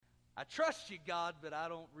trust you, God, but I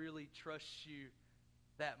don't really trust you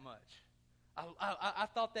that much. I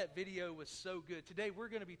thought that video was so good. Today we're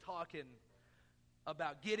going to be talking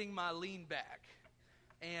about getting my lean back.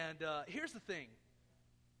 And here's the thing.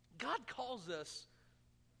 God calls us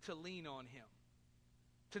to lean on Him.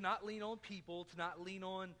 To not lean on people, to not lean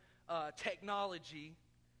on technology,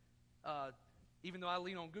 even though I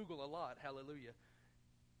lean on Google a lot, hallelujah.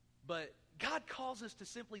 But God calls us to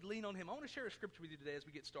simply lean on Him. I want to share a scripture with you today as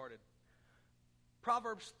we get started.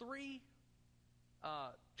 Proverbs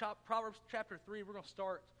chapter 3, we're going to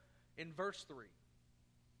start in verse 3.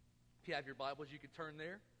 If you have your Bibles, you can turn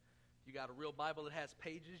there. If you got a real Bible that has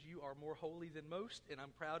pages, you are more holy than most, and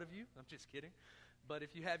I'm proud of you. I'm just kidding. But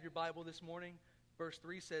if you have your Bible this morning, verse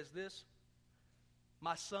 3 says this: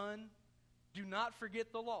 My son, do not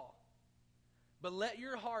forget the law, but let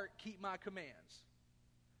your heart keep my commands.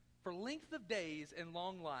 For length of days and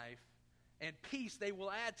long life and peace they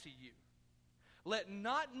will add to you. Let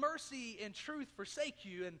not mercy and truth forsake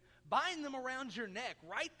you, and bind them around your neck.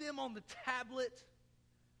 Write them on the tablet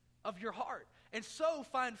of your heart, and so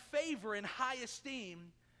find favor and high esteem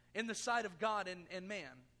in the sight of God and man.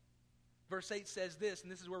 Verse 8 says this,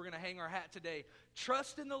 and this is where we're going to hang our hat today.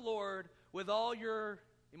 Trust in the Lord with all your,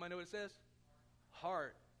 you might know what it says?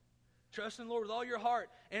 Heart. Trust in the Lord with all your heart,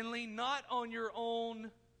 and lean not on your own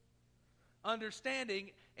understanding,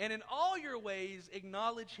 and in all your ways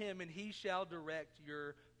acknowledge Him, and He shall direct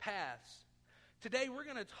your paths. Today we're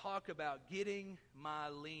going to talk about getting my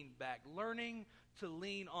lean back, learning to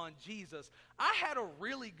lean on Jesus. I had a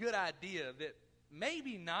really good idea that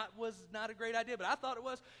maybe was not a great idea, but I thought it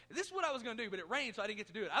was. This is what I was going to do, but it rained, so I didn't get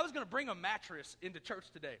to do it. I was going to bring a mattress into church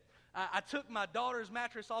today. I took my daughter's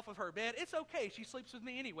mattress off of her bed. It's okay. She sleeps with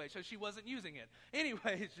me anyway, so she wasn't using it. Anyway,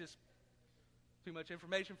 it's just too much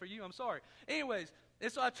information for you. I'm sorry. Anyways,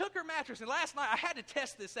 and so I took her mattress, and last night I had to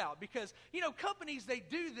test this out because, companies, they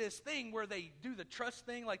do this thing where they do the trust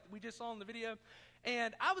thing like we just saw in the video.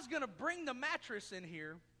 And I was going to bring the mattress in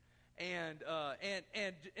here and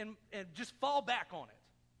just fall back on it.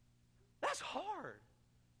 That's hard.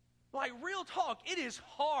 Like, real talk, it is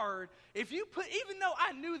hard if you put, even though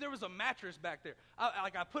I knew there was a mattress back there.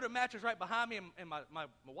 I put a mattress right behind me, and my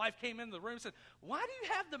wife came into the room and said, "Why do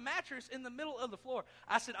you have the mattress in the middle of the floor?"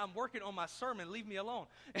 I said, "I'm working on my sermon, leave me alone."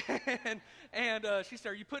 and she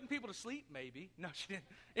said, "Are you putting people to sleep?" Maybe. No, she didn't.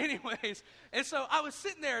 Anyways, and so I was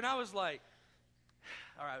sitting there, and I was like,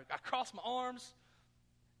 all right, I crossed my arms,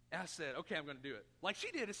 and I said, okay, I'm going to do it. Like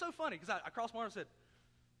she did. It's so funny, because I crossed my arms and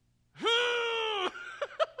said,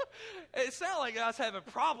 it sounded like I was having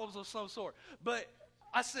problems of some sort. But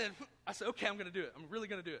I said, okay, I'm going to do it. I'm really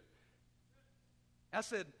going to do it. I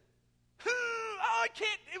said, I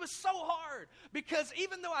can't. It was so hard, because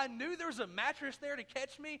even though I knew there was a mattress there to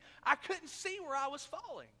catch me, I couldn't see where I was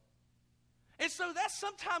falling. And so that's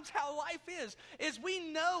sometimes how life is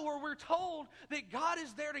we know, or we're told that God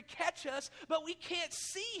is there to catch us, but we can't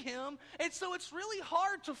see Him. And so it's really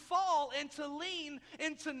hard to fall and to lean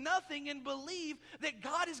into nothing and believe that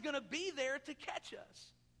God is going to be there to catch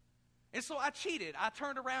us. And so I cheated. I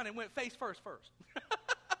turned around and went face first.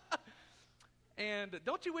 And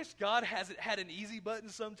don't you wish God had an easy button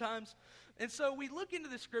sometimes? And so we look into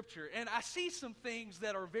the scripture, and I see some things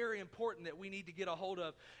that are very important that we need to get a hold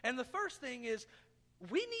of. And the first thing is,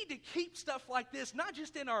 we need to keep stuff like this, not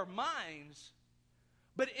just in our minds,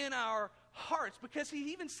 but in our hearts, because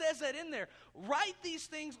He even says that in there. Write these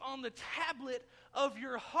things on the tablet of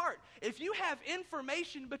your heart. If you have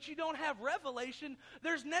information but you don't have revelation,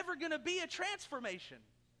 there's never going to be a transformation.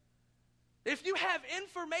 If you have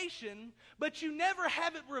information, but you never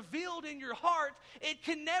have it revealed in your heart, it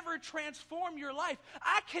can never transform your life.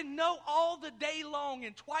 I can know all the day long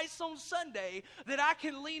and twice on Sunday that I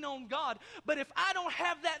can lean on God. But if I don't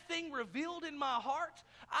have that thing revealed in my heart,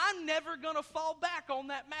 I'm never going to fall back on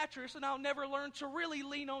that mattress, and I'll never learn to really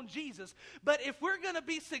lean on Jesus. But if we're going to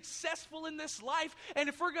be successful in this life, and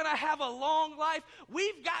if we're going to have a long life,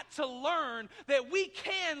 we've got to learn that we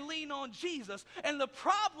can lean on Jesus. And the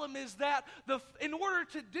problem is that in order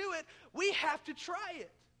to do it, we have to try it.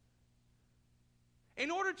 In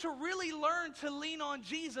order to really learn to lean on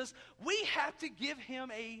Jesus, we have to give Him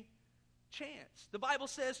a chance. The Bible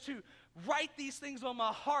says to write these things on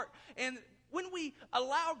my heart. And when we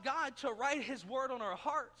allow God to write His word on our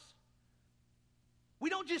hearts, we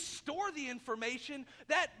don't just store the information.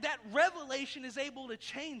 That revelation is able to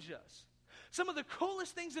change us. Some of the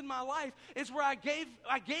coolest things in my life is where I gave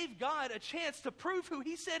God a chance to prove who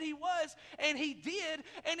He said He was, and He did,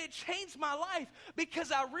 and it changed my life,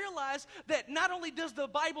 because I realized that not only does the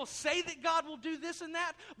Bible say that God will do this and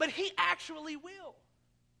that, but He actually will.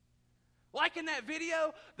 Like in that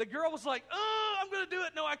video, the girl was like, oh, I'm going to do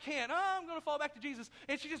it. No, I can't. Oh, I'm going to fall back to Jesus.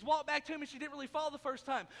 And she just walked back to him, and she didn't really fall the first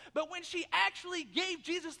time. But when she actually gave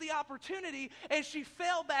Jesus the opportunity and she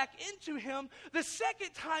fell back into him, the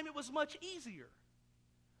second time it was much easier.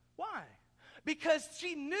 Why? Because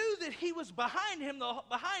she knew that he was behind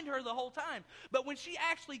her the whole time. But when she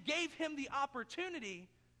actually gave him the opportunity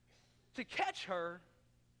to catch her,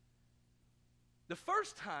 the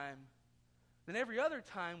first time, then every other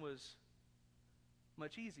time was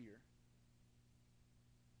much easier.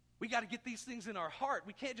 We got to get these things in our heart.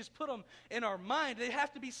 We can't just put them in our mind. They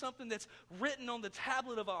have to be something that's written on the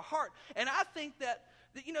tablet of our heart. And I think that,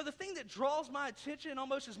 the thing that draws my attention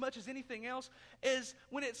almost as much as anything else is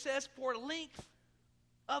when it says for length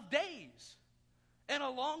of days and a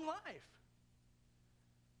long life.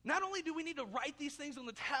 Not only do we need to write these things on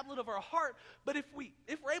the tablet of our heart, but if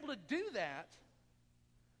we're able to do that,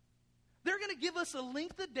 they're going to give us a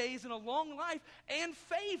length of days and a long life and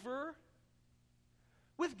favor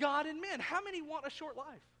with God and men. How many want a short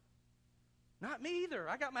life? Not me either.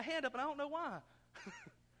 I got my hand up and I don't know why.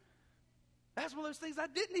 That's one of those things I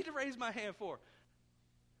didn't need to raise my hand for.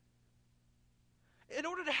 In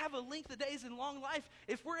order to have a length of days and long life,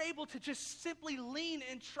 if we're able to just simply lean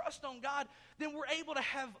and trust on God, then we're able to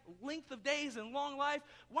have length of days and long life.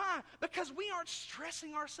 Why? Because we aren't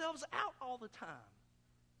stressing ourselves out all the time.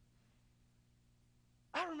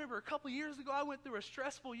 I remember a couple years ago, I went through a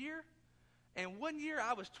stressful year, and one year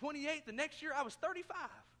I was 28, the next year I was 35.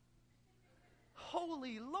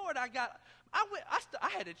 Holy Lord, I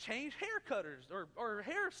had to change hair cutters or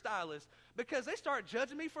hairstylists because they started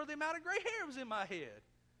judging me for the amount of gray hair was in my head.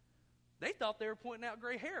 They thought they were pointing out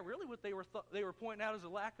gray hair. Really what they were pointing out is a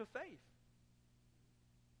lack of faith.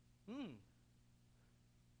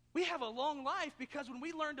 We have a long life because when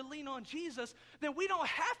we learn to lean on Jesus, then we don't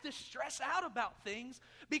have to stress out about things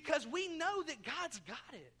because we know that God's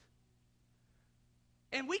got it.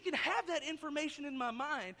 And we can have that information in my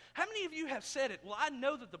mind. How many of you have said it? Well, I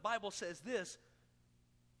know that the Bible says this,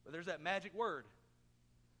 but there's that magic word.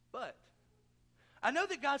 But I know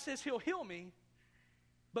that God says he'll heal me,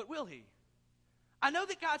 but will he? I know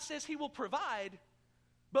that God says he will provide,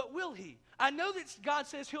 but will he? I know that God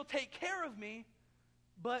says he'll take care of me,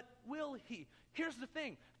 but will he? Here's the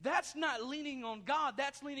thing. That's not leaning on God.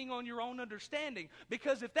 That's leaning on your own understanding.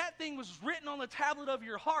 Because if that thing was written on the tablet of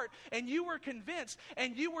your heart and you were convinced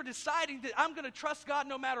and you were deciding that I'm going to trust God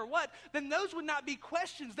no matter what, then those would not be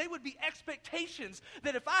questions. They would be expectations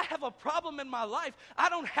that if I have a problem in my life, I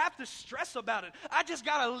don't have to stress about it. I just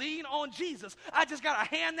got to lean on Jesus. I just got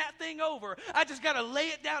to hand that thing over. I just got to lay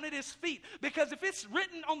it down at his feet. Because if it's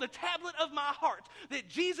written on the tablet of my heart that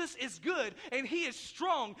Jesus is good and he is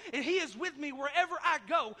strong and he is with me wherever I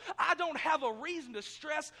go, I don't have a reason to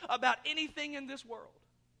stress about anything in this world.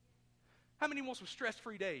 How many want some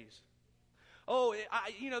stress-free days? Oh,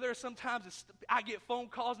 there are some times I get phone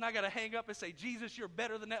calls and I got to hang up and say, Jesus, you're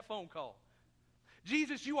better than that phone call.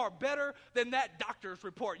 Jesus, you are better than that doctor's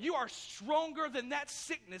report. You are stronger than that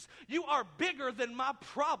sickness. You are bigger than my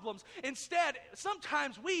problems. Instead,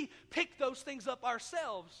 sometimes we pick those things up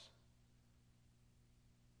ourselves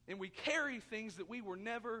and we carry things that we were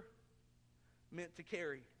never meant to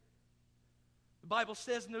carry. The Bible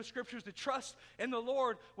says in those scriptures to trust in the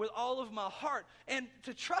Lord with all of my heart. And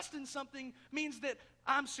to trust in something means that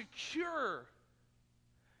I'm secure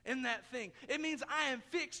in that thing. It means I am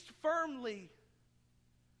fixed firmly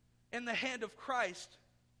in the hand of Christ.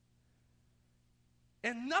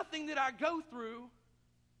 And nothing that I go through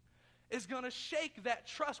is going to shake that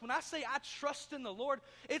trust. When I say I trust in the Lord,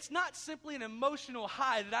 it's not simply an emotional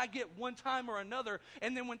high that I get one time or another,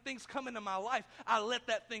 and then when things come into my life, I let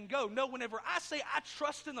that thing go. No, whenever I say I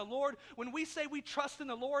trust in the Lord, when we say we trust in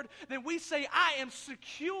the Lord, then we say I am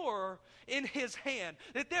secure in his hand,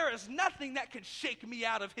 that there is nothing that can shake me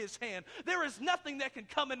out of his hand. There is nothing that can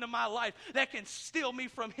come into my life that can steal me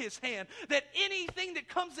from his hand, that anything that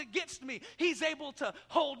comes against me, he's able to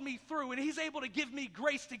hold me through, and he's able to give me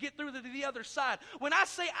grace to get through the other side. When I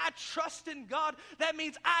say I trust in God, that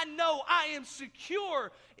means I know I am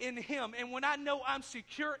secure in him. And when I know I'm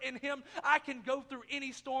secure in him, I can go through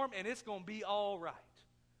any storm and it's going to be all right.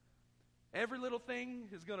 Every little thing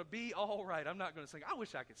is going to be all right. I'm not going to sing. I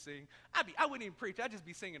wish I could sing. I wouldn't even preach. I'd just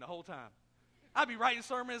be singing the whole time. I'd be writing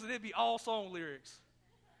sermons and it'd be all song lyrics.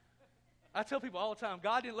 I tell people all the time,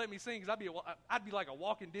 God didn't let me sing because I'd be like a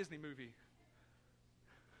walking Disney movie.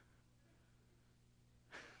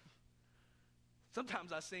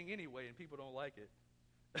 Sometimes I sing anyway and people don't like it.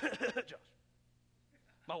 Josh.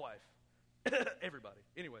 My wife. Everybody.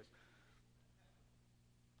 Anyways.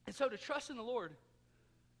 And so to trust in the Lord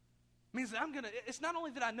It means that it's not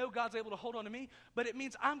only that I know God's able to hold on to me, but it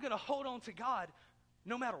means I'm going to hold on to God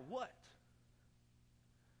no matter what.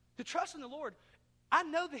 To trust in the Lord, I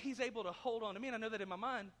know that He's able to hold on to me, and I know that in my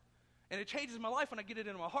mind, and it changes my life when I get it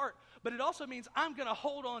into my heart, but it also means I'm going to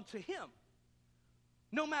hold on to Him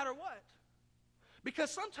no matter what.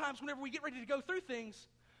 Because sometimes whenever we get ready to go through things,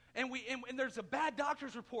 and there's a bad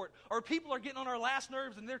doctor's report, or people are getting on our last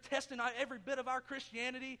nerves and they're testing out every bit of our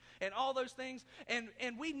Christianity and all those things, and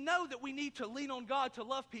we know that we need to lean on God to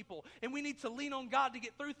love people, and we need to lean on God to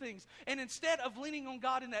get through things. And instead of leaning on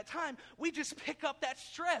God in that time, we just pick up that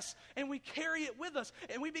stress and we carry it with us,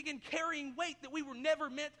 and we begin carrying weight that we were never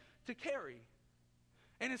meant to carry.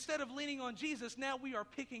 And instead of leaning on Jesus, now we are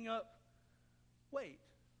picking up weight.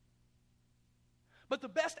 But the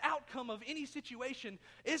best outcome of any situation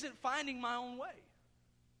isn't finding my own way.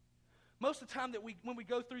 Most of the time when we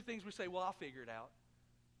go through things, we say, well, I'll figure it out.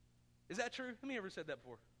 Is that true? How many ever said that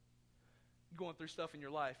before? You're going through stuff in your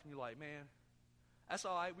life, and you're like, man, that's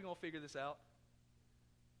all right. We're going to figure this out.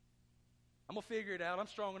 I'm going to figure it out. I'm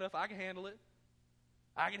strong enough. I can handle it.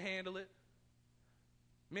 I can handle it.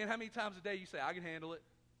 Man, how many times a day you say, I can handle it?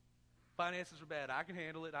 Finances are bad. I can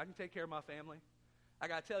handle it. I can take care of my family. I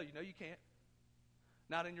got to tell you, no, you can't.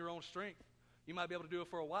 Not in your own strength. You might be able to do it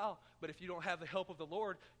for a while, but if you don't have the help of the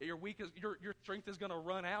Lord, your strength is going to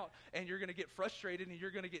run out, and you're going to get frustrated, and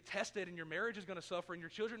you're going to get tested, and your marriage is going to suffer, and your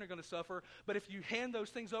children are going to suffer. But if you hand those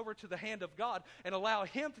things over to the hand of God and allow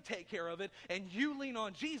Him to take care of it, and you lean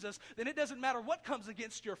on Jesus, then it doesn't matter what comes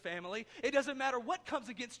against your family. It doesn't matter what comes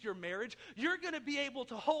against your marriage. You're going to be able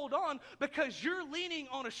to hold on because you're leaning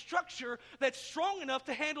on a structure that's strong enough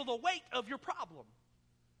to handle the weight of your problem.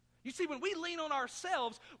 You see, when we lean on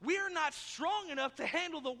ourselves, we're not strong enough to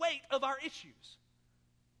handle the weight of our issues.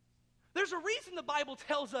 There's a reason the Bible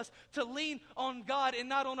tells us to lean on God and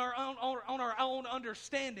not on our own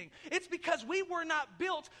understanding. It's because we were not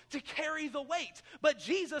built to carry the weight, but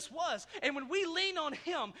Jesus was. And when we lean on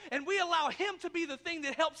Him and we allow Him to be the thing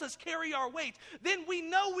that helps us carry our weight, then we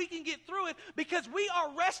know we can get through it because we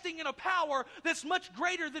are resting in a power that's much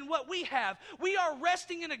greater than what we have. We are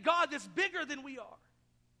resting in a God that's bigger than we are.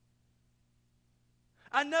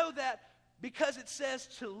 I know that because it says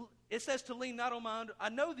to lean not on my I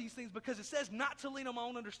know these things because it says not to lean on my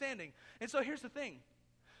own understanding. And so here's the thing.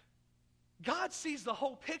 God sees the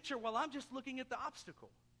whole picture while I'm just looking at the obstacle.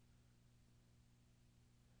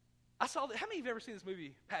 I saw that. How many of you have ever seen this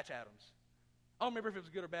movie, Patch Adams? I don't remember if it was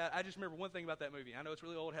good or bad. I just remember one thing about that movie. I know it's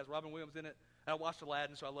really old. It has Robin Williams in it. I watched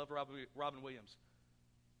Aladdin, so I love Robin Williams.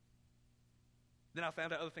 Then I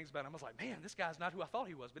found out other things about him. I was like, man, this guy's not who I thought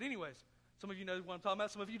he was. But anyways, some of you know what I'm talking about,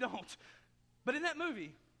 some of you don't. But in that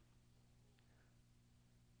movie,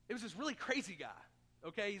 it was this really crazy guy,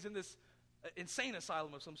 okay? He's in this insane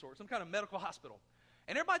asylum of some sort, some kind of medical hospital.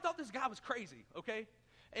 And everybody thought this guy was crazy, okay?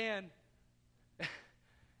 And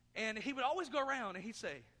he would always go around and he'd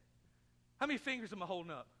say, how many fingers am I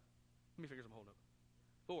holding up? How many fingers am I holding up?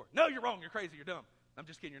 4. No, you're wrong. You're crazy. You're dumb. I'm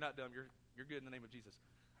just kidding. You're not dumb. You're good in the name of Jesus.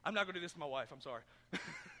 I'm not going to do this to my wife. I'm sorry.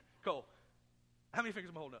 Cole, how many fingers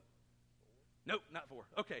am I holding up? Nope, not 4.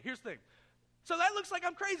 Okay, here's the thing. So that looks like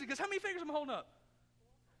I'm crazy because how many fingers am I holding up?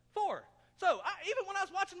 4. So even when I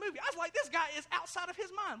was watching the movie, I was like, this guy is outside of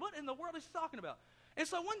his mind. What in the world is he talking about? And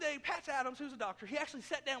so one day, Patch Adams, who's a doctor, he actually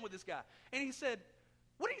sat down with this guy. And he said,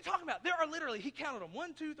 what are you talking about? There are literally, he counted them,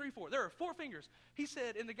 1, 2, 3, 4. There are 4 fingers. He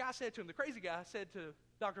said, and the guy said to him, the crazy guy said to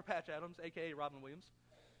Dr. Patch Adams, a.k.a. Robin Williams,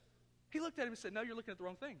 he looked at him and said, no, you're looking at the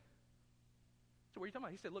wrong thing. So what are you talking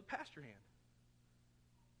about? He said, look past your hand.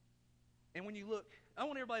 And when you look, I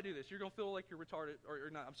want everybody to do this. You're going to feel like you're retarded, or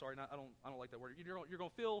not. I'm sorry, I don't like that word. You're going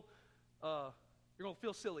to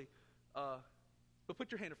feel silly. But put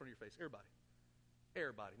your hand in front of your face,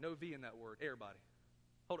 everybody. No V in that word. Everybody.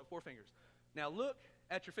 Hold up 4 fingers. Now look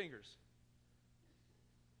at your fingers.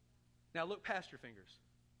 Now look past your fingers.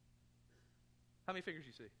 How many fingers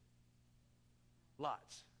you see?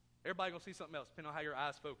 Lots. Everybody going to see something else, depending on how your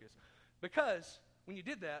eyes focus. Because when you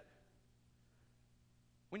did that,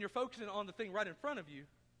 when you're focusing on the thing right in front of you,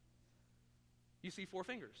 you see 4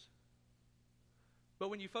 fingers. But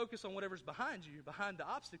when you focus on whatever's behind you, behind the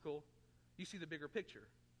obstacle, you see the bigger picture,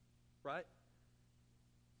 right?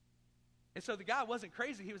 And so the guy wasn't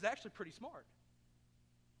crazy. He was actually pretty smart.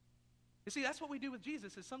 You see, that's what we do with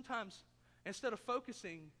Jesus is sometimes instead of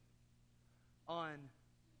focusing on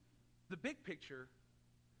the big picture,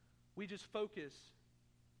 we just focus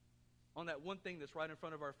on that one thing that's right in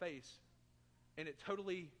front of our face, and it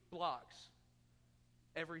totally blocks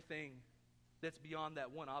everything that's beyond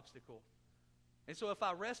that one obstacle. And so if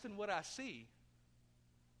I rest in what I see,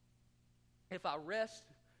 if I rest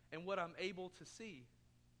in what I'm able to see,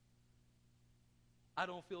 I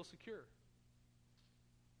don't feel secure.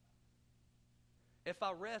 If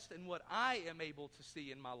I rest in what I am able to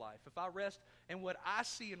see in my life, if I rest in what I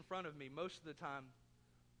see in front of me most of the time,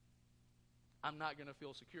 I'm not going to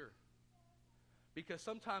feel secure. Because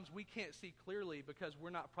sometimes we can't see clearly because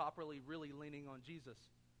we're not properly really leaning on Jesus.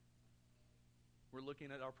 We're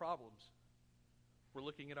looking at our problems. We're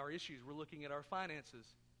looking at our issues. We're looking at our finances.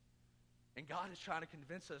 And God is trying to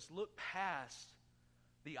convince us, look past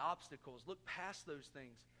the obstacles. Look past those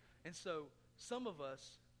things. And so some of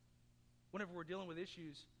us, whenever we're dealing with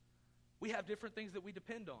issues, we have different things that we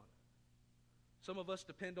depend on. Some of us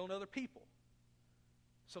depend on other people.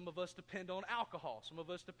 Some of us depend on alcohol. Some of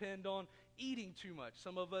us depend on eating too much.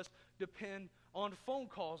 Some of us depend on phone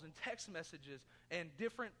calls and text messages and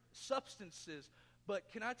different substances. But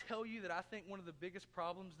can I tell you that I think one of the biggest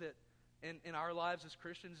problems that in our lives as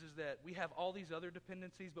Christians is that we have all these other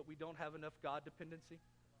dependencies, but we don't have enough God dependency?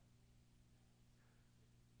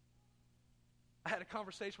 I had a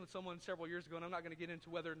conversation with someone several years ago, and I'm not going to get into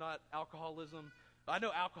whether or not alcoholism, I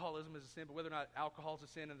know alcoholism is a sin, but whether or not alcohol is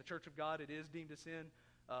a sin in the Church of God, it is deemed a sin,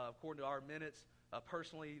 according to our minutes.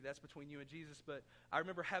 Personally, that's between you and Jesus. But I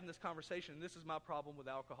remember having this conversation, and this is my problem with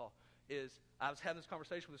alcohol, is I was having this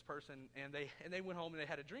conversation with this person, and they went home and they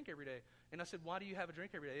had a drink every day. And I said, why do you have a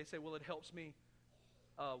drink every day? They said, well, it helps me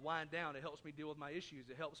wind down. It helps me deal with my issues.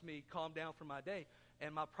 It helps me calm down for my day.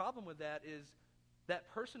 And my problem with that is that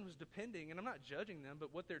person was depending, and I'm not judging them,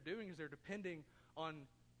 but what they're doing is they're depending on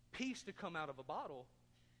peace to come out of a bottle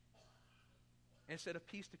instead of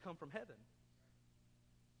peace to come from heaven.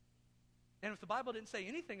 And if the Bible didn't say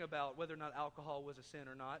anything about whether or not alcohol was a sin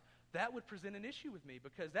or not, that would present an issue with me,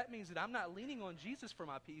 because that means that I'm not leaning on Jesus for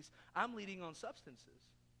my peace. I'm leaning on substances.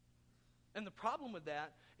 And the problem with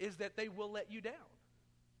that is that they will let you down.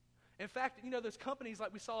 In fact, those companies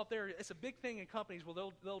like we saw up there, it's a big thing in companies where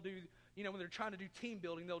they'll do, when they're trying to do team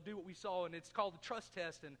building, they'll do what we saw, and it's called the trust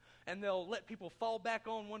test, and they'll let people fall back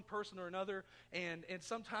on one person or another, and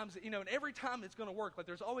sometimes, and every time it's going to work. Like,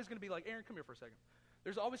 there's always going to be, like, Aaron, come here for a second.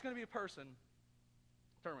 There's always going to be a person,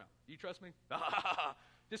 turn around, you trust me?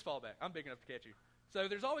 Just fall back, I'm big enough to catch you. So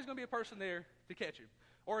there's always going to be a person there to catch you,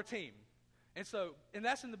 or a team. And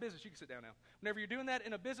that's in the business. You can sit down now. Whenever you're doing that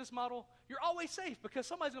in a business model, you're always safe because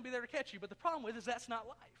somebody's going to be there to catch you. But the problem with it is that's not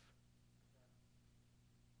life.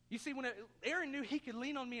 You see, when Aaron knew he could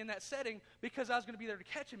lean on me in that setting because I was going to be there to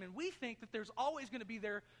catch him, and we think that there's always going to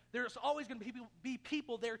be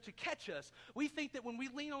people there to catch us. We think that when we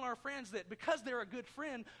lean on our friends, that because they're a good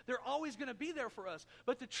friend, they're always going to be there for us.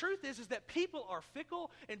 But the truth is that people are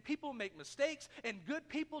fickle, and people make mistakes, and good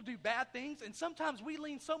people do bad things, and sometimes we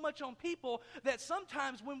lean so much on people that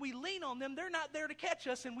sometimes when we lean on them, they're not there to catch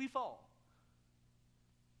us, and we fall.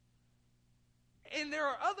 And there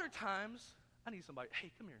are other times, I need somebody.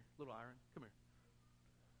 Hey, come here, little Iron. Come here.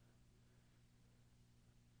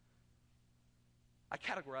 I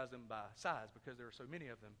categorize them by size because there are so many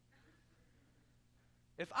of them.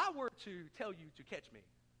 If I were to tell you to catch me,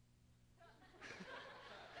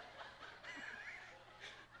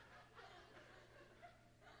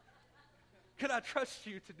 could I trust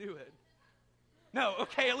you to do it? No.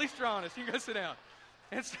 Okay, at least you're honest. You go sit down.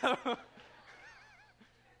 And so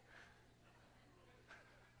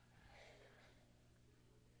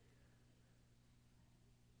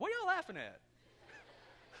what are y'all laughing at?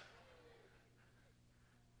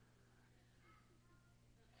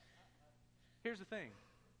 Here's the thing.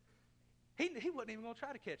 He wasn't even going to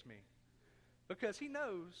try to catch me because he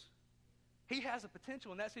knows he has the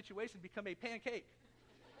potential in that situation to become a pancake.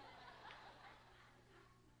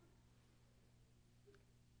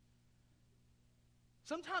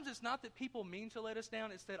 Sometimes it's not that people mean to let us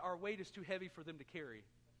down, it's that our weight is too heavy for them to carry.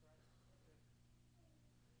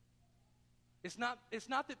 It's not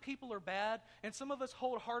that people are bad, and some of us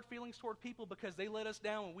hold hard feelings toward people because they let us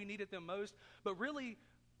down when we needed them most, but really,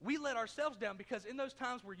 we let ourselves down because in those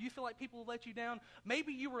times where you feel like people will let you down,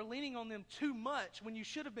 maybe you were leaning on them too much when you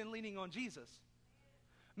should have been leaning on Jesus.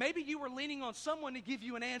 Maybe you were leaning on someone to give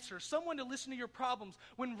you an answer, someone to listen to your problems,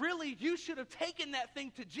 when really you should have taken that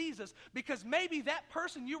thing to Jesus, because maybe that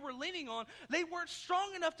person you were leaning on, they weren't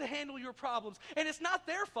strong enough to handle your problems. And it's not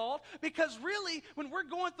their fault, because really, when we're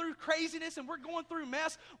going through craziness and we're going through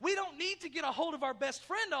mess, we don't need to get a hold of our best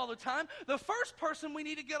friend all the time. The first person we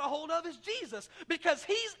need to get a hold of is Jesus, because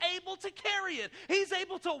he's able to carry it. He's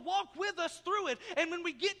able to walk with us through it. And when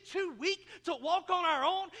we get too weak to walk on our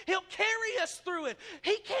own, he'll carry us through it.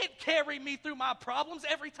 He can't carry me through my problems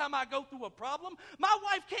every time I go through a problem. My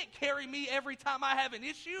wife can't carry me every time I have an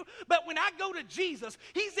issue. But when I go to Jesus,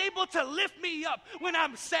 he's able to lift me up when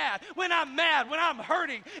I'm sad, when I'm mad, when I'm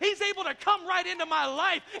hurting. He's able to come right into my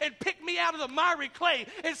life and pick me out of the miry clay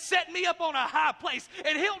and set me up on a high place.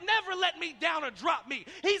 And he'll never let me down or drop me.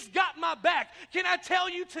 He's got my back. Can I tell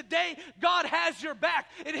you today, God has your back,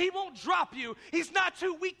 and he won't drop you. He's not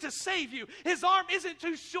too weak to save you. His arm isn't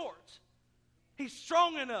too short. He's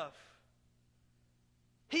strong enough.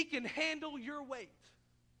 He can handle your weight.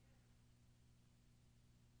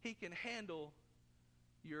 He can handle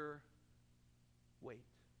your weight.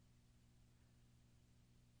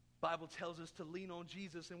 The Bible tells us to lean on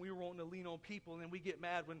Jesus, and we want to lean on people, and then we get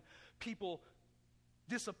mad when people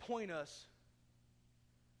disappoint us.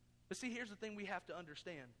 But see, here's the thing we have to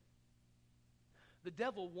understand. The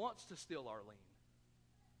devil wants to steal our lean.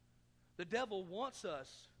 The devil wants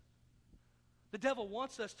us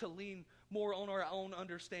to lean more on our own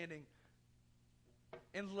understanding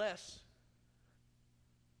and less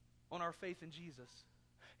on our faith in Jesus.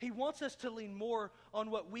 He wants us to lean more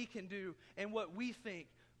on what we can do and what we think.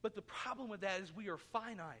 But the problem with that is we are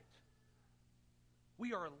finite.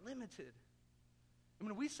 We are limited. And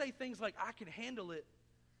when we say things like, I can handle it,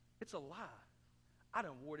 it's a lie. I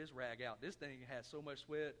done wore this rag out. This thing has so much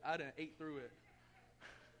sweat. I done ate through it.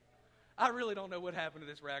 I really don't know what happened to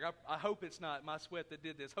this rag. I hope it's not my sweat that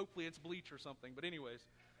did this. Hopefully it's bleach or something. But anyways,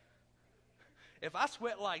 if I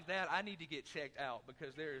sweat like that, I need to get checked out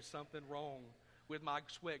because there is something wrong with my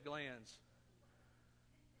sweat glands.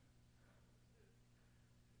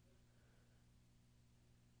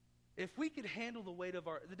 If we could handle the weight of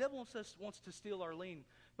the devil wants to steal our lean,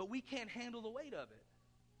 but we can't handle the weight of it.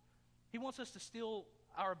 He wants us to steal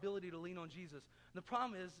our ability to lean on Jesus. The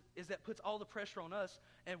problem is that puts all the pressure on us,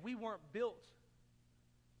 and we weren't built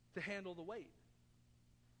to handle the weight.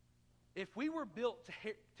 If we were built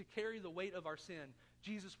to carry the weight of our sin,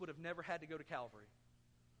 Jesus would have never had to go to Calvary.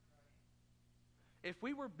 If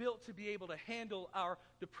we were built to be able to handle our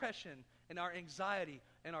depression and our anxiety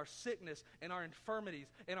and our sickness and our infirmities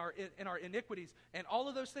and our iniquities and all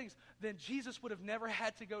of those things, then Jesus would have never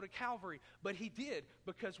had to go to Calvary. But he did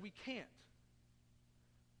because we can't.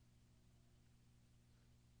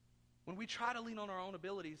 When we try to lean on our own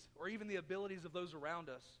abilities or even the abilities of those around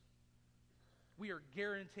us, we are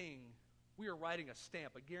writing a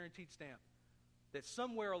stamp, a guaranteed stamp, that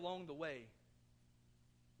somewhere along the way,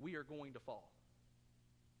 we are going to fall.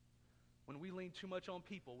 When we lean too much on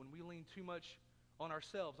people, when we lean too much on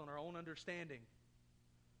ourselves, on our own understanding,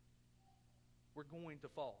 we're going to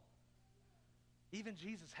fall. Even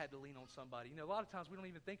Jesus had to lean on somebody. You know, a lot of times we don't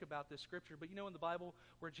even think about this scripture, but you know in the Bible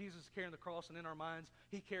where Jesus is carrying the cross and in our minds,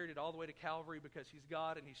 he carried it all the way to Calvary because he's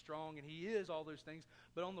God and he's strong and he is all those things.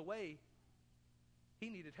 But on the way, he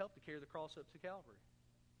needed help to carry the cross up to Calvary.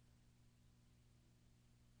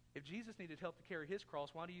 If Jesus needed help to carry his cross,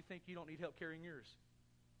 why do you think you don't need help carrying yours?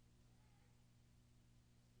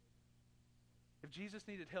 If Jesus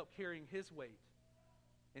needed help carrying his weight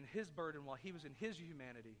and his burden while he was in his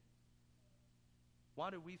humanity, why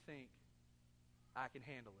do we think I can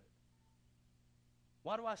handle it?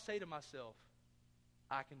 Why do I say to myself,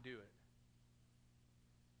 I can do it?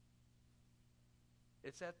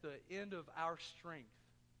 It's at the end of our strength,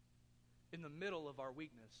 in the middle of our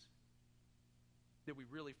weakness, that we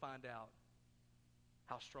really find out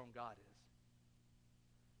how strong God is.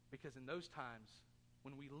 Because in those times,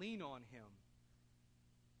 when we lean on him,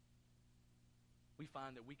 we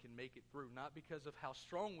find that we can make it through, not because of how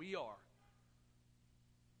strong we are,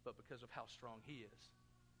 but because of how strong he is.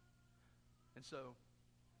 And so,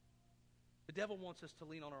 the devil wants us to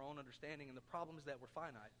lean on our own understanding, and the problem is that we're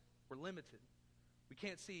finite. We're limited. We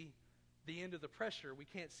can't see the end of the pressure. We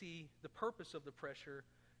can't see the purpose of the pressure,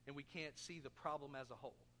 and we can't see the problem as a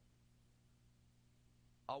whole.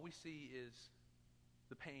 All we see is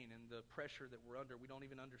the pain and the pressure that we're under. We don't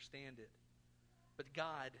even understand it. But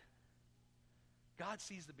God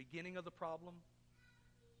sees the beginning of the problem.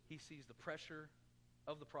 He sees the pressure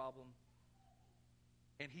of the problem.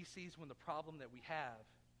 And he sees when the problem that we have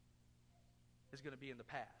is going to be in the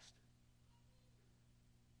past.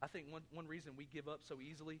 I think one reason we give up so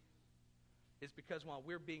easily is because while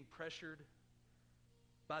we're being pressured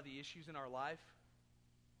by the issues in our life,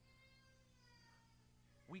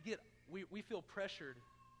 we feel pressured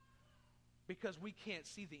because we can't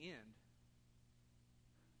see the end.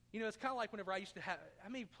 You know, it's kind of like whenever I used to have, how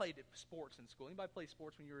many played sports in school? Anybody play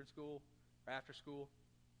sports when you were in school or after school?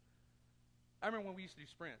 I remember when we used to do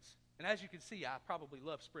sprints. And as you can see, I probably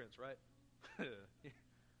love sprints, right?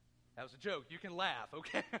 That was a joke. You can laugh,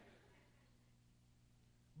 okay?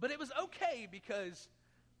 But it was okay because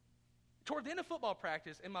toward the end of football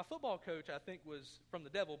practice, and my football coach, I think, was from the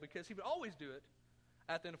devil because he would always do it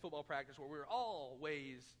at the end of football practice where we were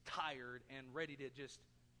always tired and ready to just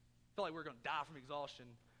feel like we were going to die from exhaustion.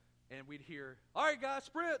 And we'd hear, all right, guys,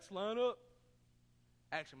 sprints, line up.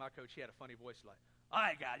 Actually, my coach, he had a funny voice. Like, all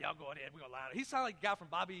right, guys, y'all go ahead. We're going to line up. He sounded like a guy from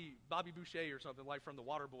Bobby Boucher or something, like from The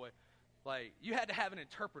Water Boy. Like, you had to have an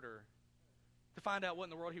interpreter to find out what in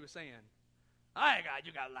the world he was saying. All right, guys,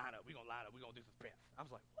 you got to line up. We're going to line up. We're going to do the sprints. I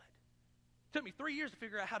was like, what? It took me 3 years to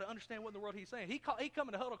figure out how to understand what in the world he's saying. He come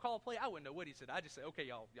in the huddle, call a play. I wouldn't know what he said. I just said, okay,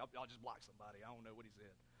 y'all just block somebody. I don't know what he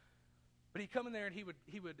said. But he'd come in there and we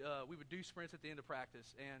would do sprints at the end of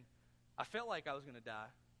practice, and I felt like I was going to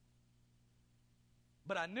die.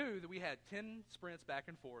 But I knew that we had 10 sprints back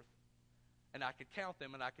and forth, and I could count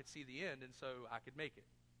them, and I could see the end, and so I could make it.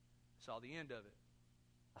 I saw the end of it.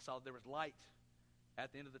 I saw there was light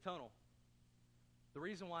at the end of the tunnel. The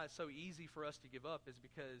reason why it's so easy for us to give up is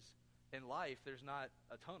because in life there's not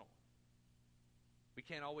a tunnel. We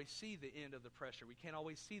can't always see the end of the pressure. We can't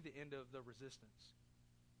always see the end of the resistance.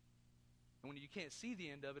 And when you can't see the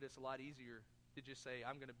end of it, it's a lot easier to just say,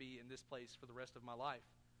 I'm going to be in this place for the rest of my life.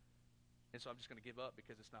 And so I'm just going to give up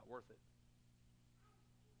because it's not worth it.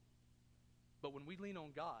 But when we lean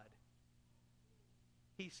on God,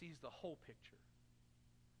 He sees the whole picture.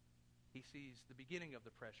 He sees the beginning of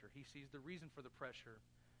the pressure. He sees the reason for the pressure.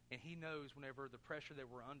 And He knows whenever the pressure that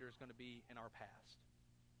we're under is going to be in our past.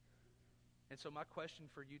 And so my question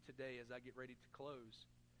for you today as I get ready to close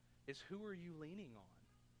is, who are you leaning on?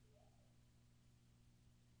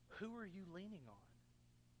 Who are you leaning on?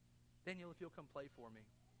 Daniel, if you'll come play for me.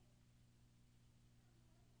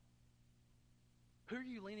 Who are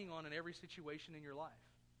you leaning on in every situation in your life?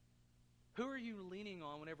 Who are you leaning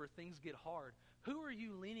on whenever things get hard? Who are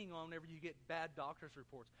you leaning on whenever you get bad doctor's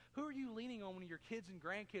reports? Who are you leaning on when your kids and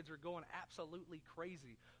grandkids are going absolutely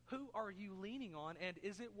crazy? Who are you leaning on, and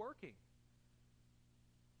is it working?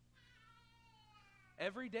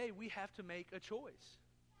 Every day we have to make a choice.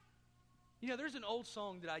 You know, there's an old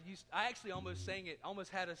song that I actually almost sang it, almost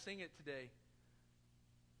had to sing it today.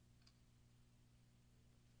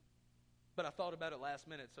 But I thought about it last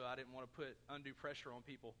minute, so I didn't want to put undue pressure on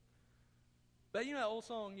people. But you know that old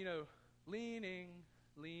song, leaning,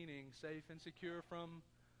 safe and secure from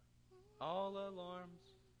all alarms,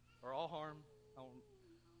 or all harm.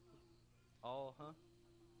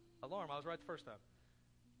 Alarm, I was right the first time.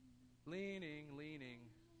 Leaning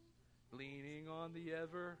on the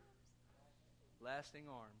everlasting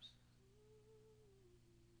arms.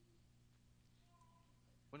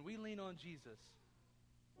 When we lean on Jesus,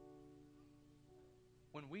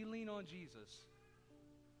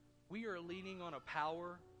 we are leaning on a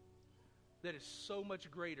power that is so much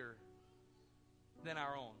greater than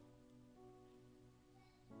our own.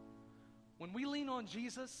 When we lean on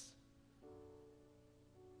Jesus,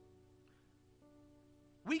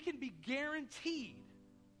 we can be guaranteed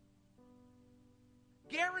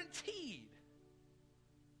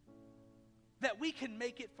that we can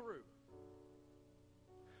make it through.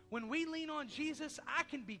 When we lean on Jesus, I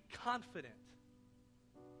can be confident.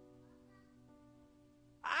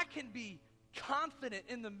 I can be confident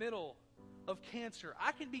in the middle of cancer.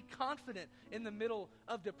 I can be confident in the middle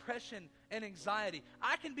of depression and anxiety.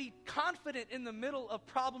 I can be confident in the middle of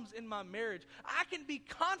problems in my marriage. I can be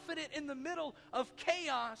confident in the middle of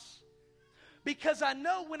chaos because I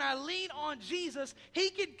know when I lean on Jesus, He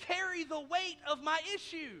can carry the weight of my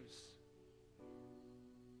issues.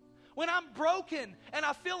 When I'm broken and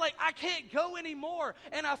I feel like I can't go anymore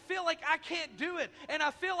and I feel like I can't do it and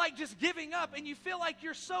I feel like just giving up and you feel like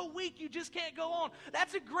you're so weak you just can't go on,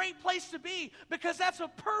 that's a great place to be because that's a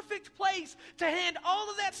perfect place to hand all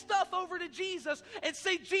of that stuff over to Jesus and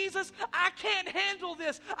say, Jesus, I can't handle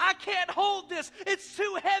this. I can't hold this. It's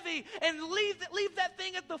too heavy. And leave that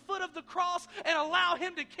thing at the foot of the cross and allow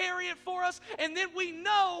Him to carry it for us, and then we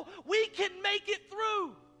know we can make it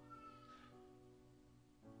through.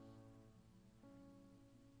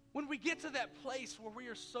 When we get to that place where we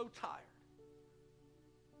are so tired,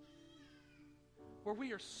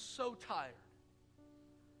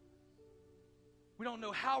 we don't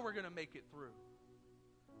know how we're going to make it through.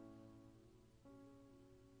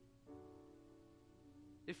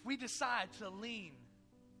 If we decide to lean,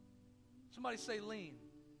 somebody say lean.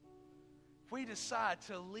 If we decide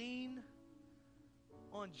to lean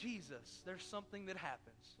on Jesus, there's something that happens.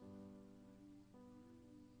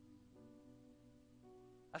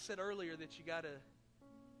 I said earlier that you gotta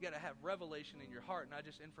have revelation in your heart, not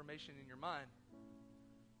just information in your mind.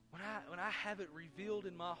 When I have it revealed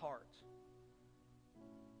in my heart,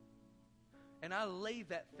 and I lay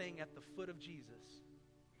that thing at the foot of Jesus,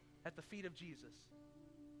 at the feet of Jesus,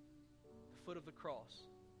 foot of the cross,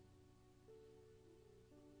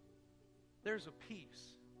 there's a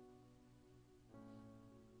peace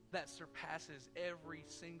that surpasses every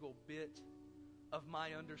single bit of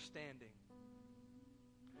my understanding.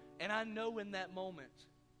 And I know in that moment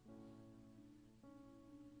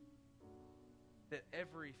that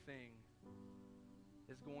everything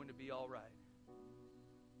is going to be all right.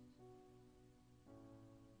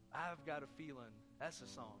 I've got a feeling, that's a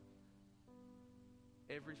song.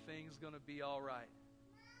 Everything's going to be all right.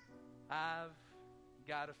 I've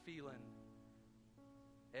got a feeling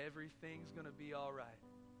everything's going to be all right.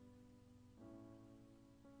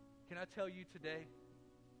 Can I tell you today,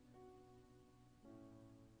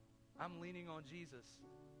 I'm leaning on Jesus.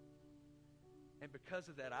 And because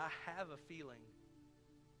of that, I have a feeling.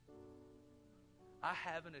 I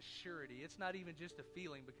have an assurity. It's not even just a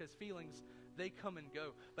feeling, because feelings, they come and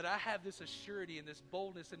go. But I have this assurity and this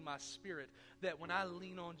boldness in my spirit that when I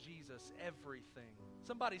lean on Jesus, everything,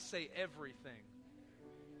 somebody say everything.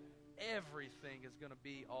 Everything is going to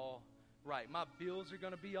be all right. My bills are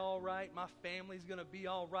going to be all right. My family's going to be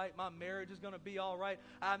all right. My marriage is going to be all right.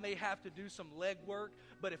 I may have to do some legwork,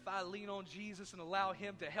 but if I lean on Jesus and allow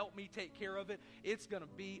Him to help me take care of it, it's going to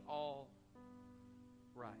be all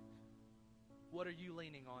right. What are you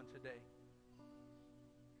leaning on today?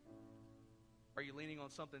 Are you leaning on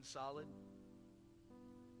something solid?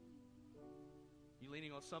 You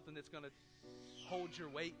leaning on something that's going to hold your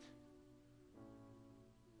weight?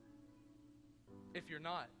 If you're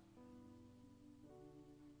not,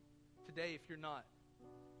 today, if you're not,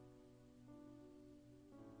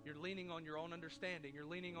 you're leaning on your own understanding. You're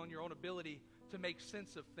leaning on your own ability to make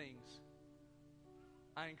sense of things.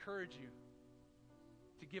 I encourage you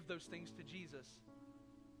to give those things to Jesus.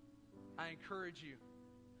 I encourage you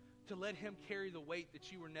to let Him carry the weight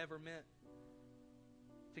that you were never meant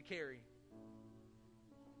to carry.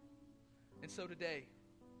 And so today,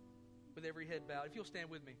 with every head bowed, if you'll stand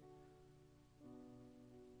with me,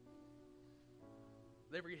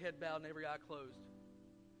 with every head bowed and every eye closed,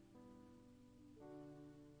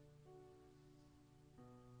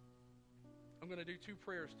 I'm going to do 2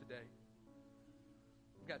 prayers today.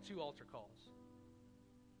 I've got 2 altar calls.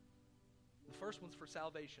 The first one's for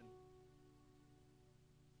salvation.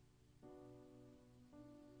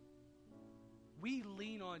 We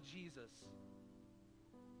lean on Jesus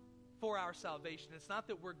for our salvation. It's not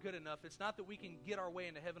that we're good enough. It's not that we can get our way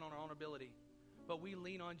into heaven on our own ability. But we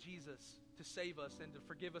lean on Jesus to save us and to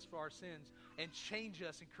forgive us for our sins and change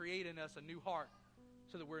us and create in us a new heart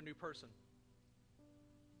so that we're a new person.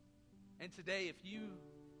 And today, if you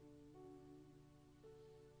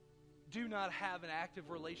do not have an active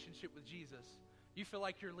relationship with Jesus, you feel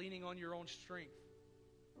like you're leaning on your own strength,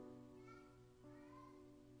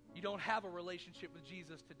 you don't have a relationship with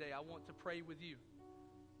Jesus today, I want to pray with you.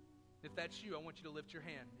 If that's you, I want you to lift your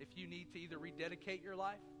hand. If you need to either rededicate your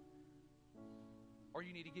life or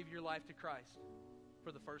you need to give your life to Christ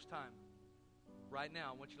for the first time, right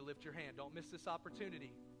now I want you to lift your hand. Don't miss this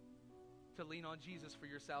opportunity to lean on Jesus for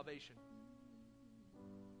your salvation.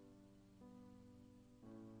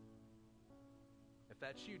 If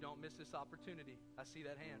that's you, don't miss this opportunity. I see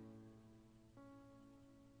that hand.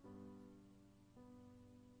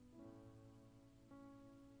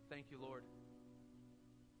 Thank you, Lord.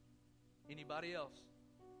 Anybody else?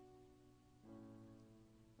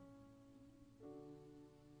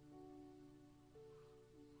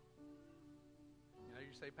 You know,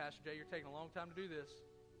 you say, Pastor Jay, you're taking a long time to do this.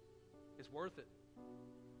 It's worth it.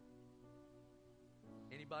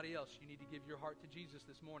 Anybody else? You need to give your heart to Jesus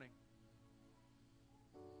this morning.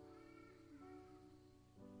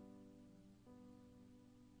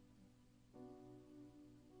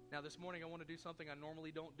 Now, this morning I want to do something I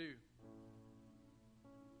normally don't do,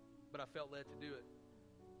 but I felt led to do it.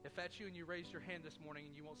 If that's you and you raised your hand this morning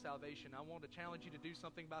and you want salvation, I want to challenge you to do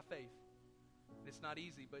something by faith. It's not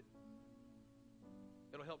easy, but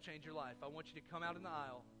it'll help change your life. I want you to come out in the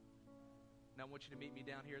aisle, and I want you to meet me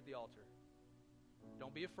down here at the altar.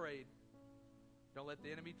 Don't be afraid. Don't let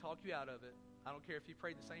the enemy talk you out of it. I don't care if you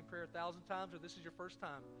prayed the same prayer 1,000 times or this is your first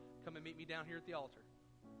time. Come and meet me down here at the altar.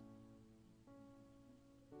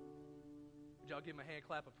 Would y'all give him a hand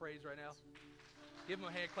clap of praise right now? Give him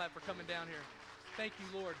a hand clap for coming down here. Thank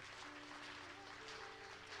you, Lord.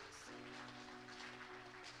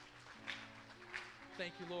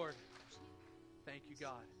 Thank you, Lord. Thank you,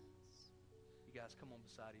 God. You guys come on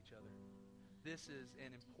beside each other. This is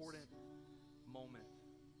an important moment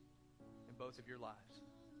in both of your lives.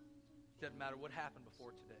 Doesn't matter what happened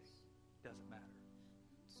before today. Doesn't matter.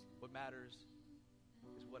 What matters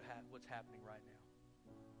is what's happening right now.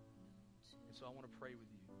 And so I want to pray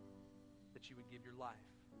with you that you would give your life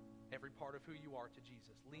every part of who you are to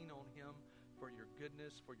Jesus. Lean on Him for your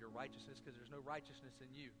goodness, for your righteousness, because there's no righteousness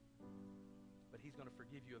in you. But He's going to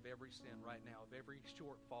forgive you of every sin right now, of every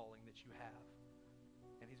shortfalling that you have.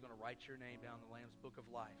 And He's going to write your name down in the Lamb's Book of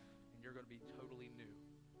Life, and you're going to be totally new.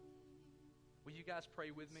 Will you guys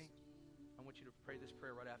pray with me? I want you to pray this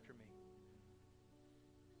prayer right after me.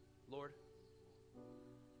 Lord,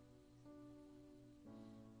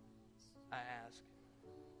 I ask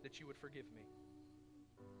that you would forgive me.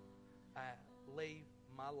 I lay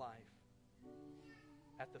my life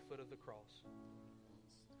at the foot of the cross.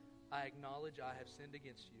 I acknowledge I have sinned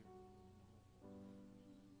against you,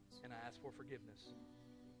 and I ask for forgiveness.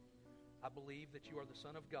 I believe that you are the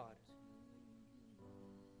Son of God.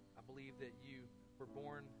 I believe that you were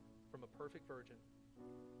born from a perfect virgin.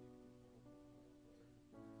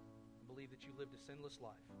 I believe that you lived a sinless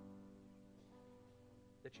life,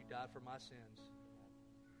 that you died for my sins,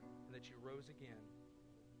 and that you rose again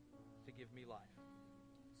to give me life.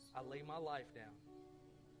 I lay my life down,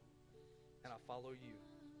 and I follow you.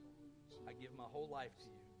 I give my whole life to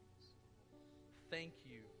you. Thank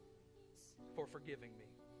you for forgiving me.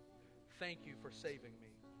 Thank you for saving me.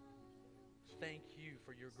 Thank you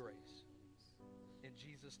for your grace. In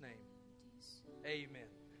Jesus' name, amen.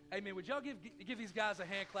 Amen. Would y'all give these guys a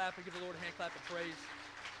hand clap and give the Lord a hand clap of praise?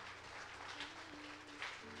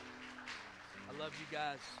 I love you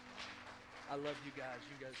guys. I love you guys.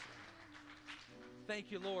 You guys.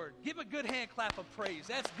 Thank you, Lord. Give a good hand clap of praise.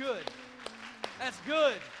 That's good. That's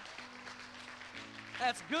good.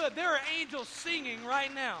 That's good. There are angels singing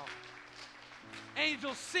right now.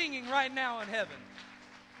 Angels singing right now in heaven.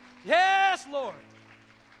 Yes, Lord.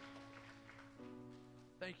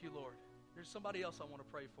 Thank you, Lord. There's somebody else I want to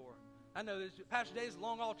pray for. I know this. Pastor Day's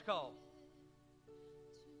long altar call.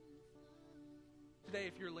 Today,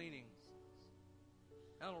 if you're leaning,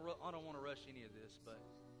 I don't want to rush any of this, but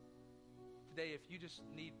today, if you just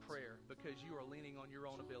need prayer because you are leaning on your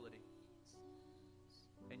own ability,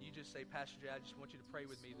 and you just say, Pastor Jay, I just want you to pray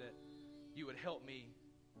with me that you would help me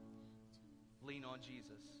lean on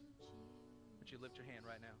Jesus. Would you lift your hand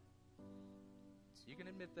right now? You can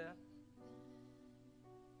admit that.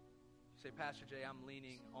 You say, Pastor Jay, I'm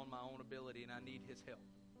leaning on my own ability and I need His help.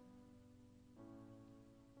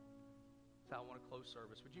 That's how I want to close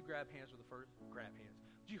service. Would you grab hands with the first? Grab hands.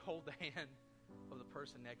 Would you hold the hand of the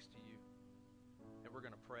person next to you? And we're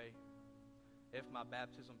going to pray. If my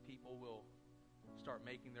baptism people will start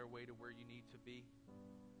making their way to where you need to be.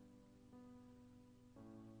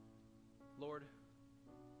 Lord,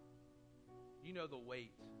 you know the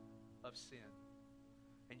weight of sin.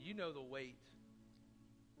 And you know the weight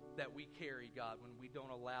that we carry, God, when we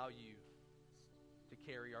don't allow you to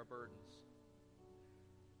carry our burdens.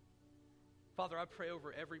 Father, I pray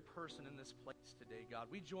over every person in this place today, God.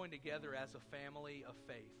 We join together as a family of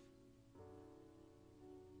faith.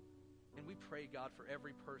 And we pray, God, for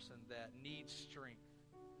every person that needs strength,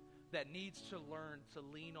 that needs to learn to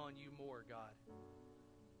lean on you more, God.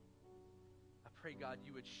 I pray, God,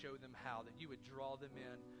 you would show them how, that you would draw them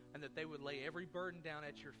in, and that they would lay every burden down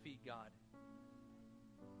at your feet, God.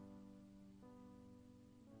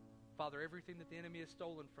 Father, everything that the enemy has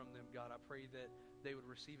stolen from them, God, I pray that they would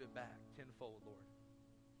receive it back tenfold, Lord.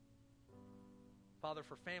 Father,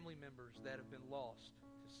 for family members that have been lost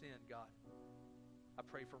to sin, God, I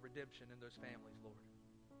pray for redemption in those families, Lord.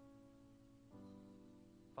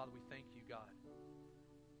 Father, we thank you, God.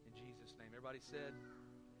 In Jesus' name. Everybody said,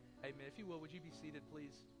 amen. If you will, would you be seated,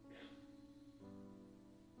 please?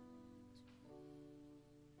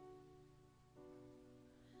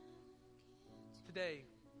 Today,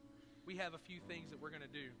 we have a few things that we're going to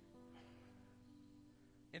do.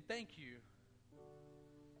 And thank you.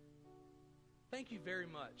 Thank you very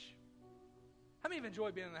much. How many have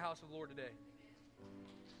enjoyed being in the house of the Lord today?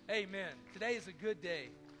 Amen. Today is a good day.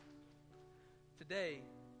 Today,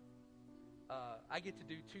 I get to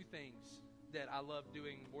do two things that I love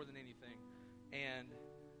doing more than anything. And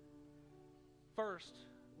first,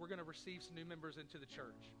 we're going to receive some new members into the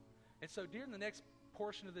church. And so during the next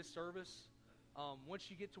portion of this service, once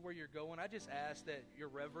you get to where you're going, I just ask that you're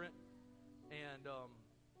reverent. And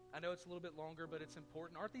I know it's a little bit longer, but it's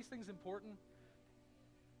important. Aren't these things important?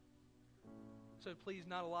 So please,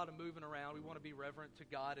 not a lot of moving around. We want to be reverent to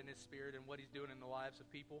God and His Spirit and what He's doing in the lives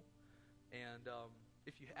of people. And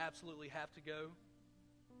if you absolutely have to go,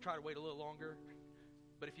 try to wait a little longer.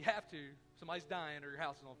 But if you have to, somebody's dying or your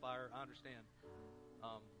house is on fire, I understand.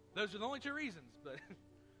 Those are the only two reasons.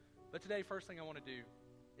 But today, first thing I want to do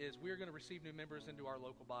is we're going to receive new members into our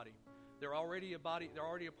local body. They're already a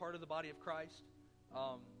part of the body of Christ.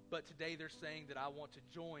 But today they're saying that I want to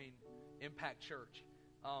join Impact Church.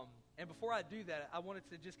 And before I do that, I wanted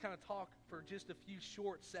to just kind of talk for just a few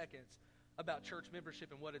short seconds about church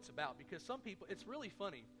membership and what it's about. Because some people, it's really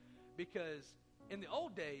funny, because in the older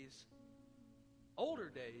days,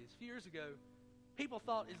 a few years ago, people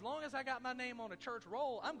thought as long as I got my name on a church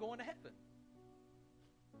roll, I'm going to heaven.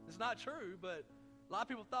 It's not true, but a lot of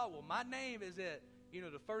people thought, well, my name is at,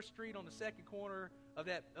 the first street on the second corner of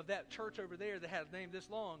that church over there that has a name this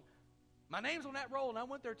long. My name's on that roll, and I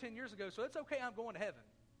went there 10 years ago, so it's okay, I'm going to heaven.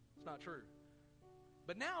 It's not true.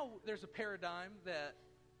 But now there's a paradigm that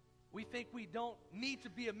we think we don't need to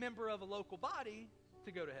be a member of a local body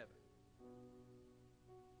to go to heaven.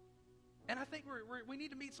 And I think we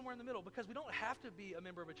need to meet somewhere in the middle, because we don't have to be a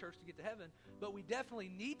member of a church to get to heaven, but we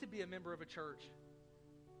definitely need to be a member of a church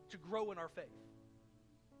to grow in our faith.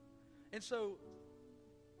 And so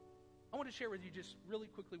I want to share with you just really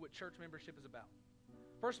quickly what church membership is about.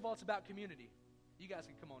 First of all, it's about community. You guys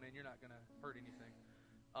can come on in. You're not going to hurt anything.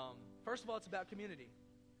 First of all, it's about community.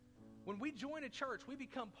 When we join a church, we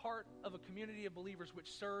become part of a community of believers which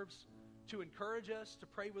serves to encourage us, to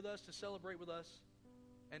pray with us, to celebrate with us,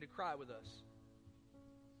 and to cry with us.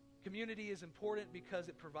 Community is important because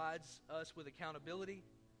it provides us with accountability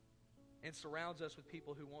and surrounds us with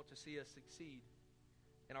people who want to see us succeed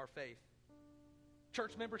in our faith.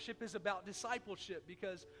 Church membership is about discipleship,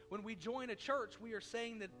 because when we join a church, we are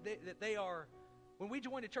saying when we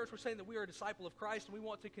join a church, we're saying that we are a disciple of Christ, and we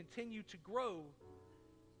want to continue to grow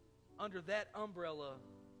under that umbrella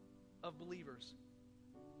of believers.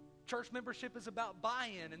 Church membership is about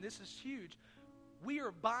buy-in, and this is huge. We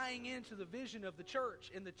are buying into the vision of the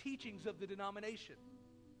church and the teachings of the denomination.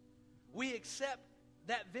 We accept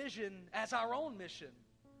that vision as our own mission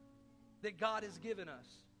that God has given us.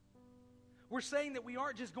 We're saying that we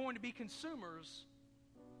aren't just going to be consumers,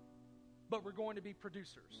 but we're going to be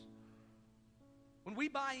producers. When we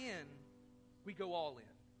buy in, we go all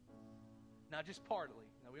in. Not just partly.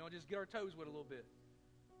 Now, we don't just get our toes wet a little bit.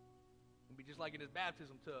 We'll be just like in his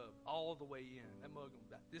baptism tub, all the way in. That mug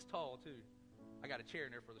this tall, too. I got a chair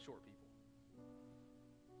in there for the short people.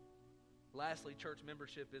 Lastly, church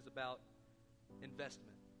membership is about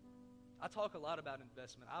investment. I talk a lot about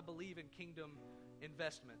investment. I believe in kingdom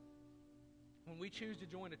investment. When we choose to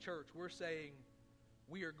join a church, we're saying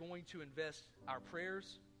we are going to invest our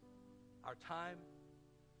prayers, our time,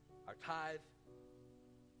 our tithe,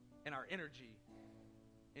 and our energy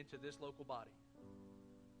into this local body.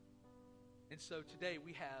 And so today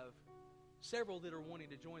we have several that are wanting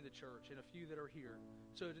to join the church and a few that are here.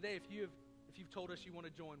 So today, if you've told us you want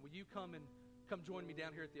to join, will you come join me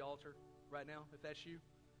down here at the altar right now, if that's you?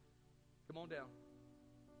 Come on down.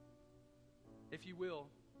 If you will,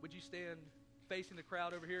 would you stand facing the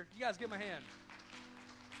crowd over here? You guys give them a hand.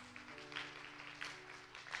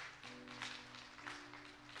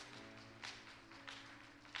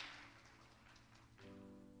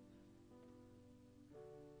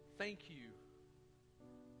 Thank you.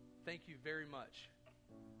 Thank you very much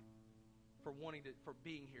for for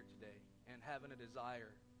being here today and having a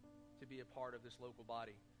desire to be a part of this local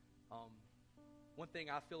body. One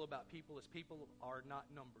thing I feel about people is people are not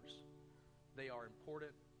numbers. They are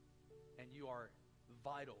important, and you are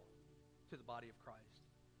vital to the body of Christ.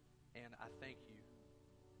 And I thank you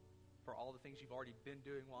for all the things you've already been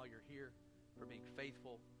doing while you're here, for being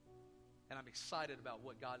faithful. And I'm excited about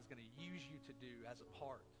what God is going to use you to do as a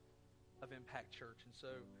part of Impact Church. And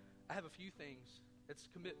so I have a few things, it's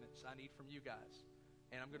commitments I need from you guys.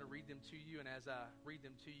 And I'm going to read them to you, and as I read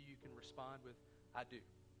them to you, you can respond with, I do.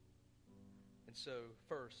 And so,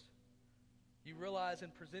 first, you realize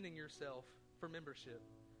in presenting yourself for membership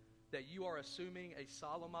that you are assuming a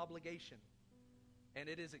solemn obligation, and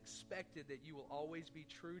it is expected that you will always be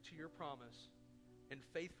true to your promise and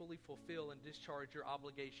faithfully fulfill and discharge your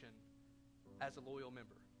obligation as a loyal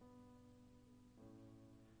member.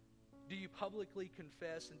 Do you publicly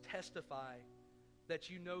confess and testify that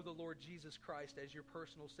you know the Lord Jesus Christ as your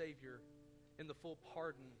personal Savior in the full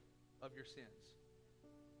pardon of your sins?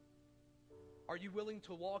 Are you willing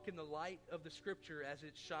to walk in the light of the Scripture as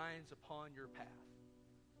it shines upon your path?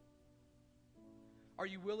 Are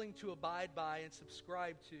you willing to abide by and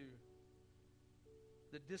subscribe to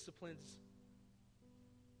the disciplines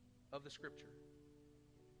of the Scripture?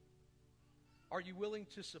 Are you willing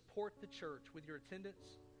to support the church with your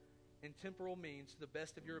attendance and temporal means to the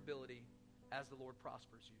best of your ability as the Lord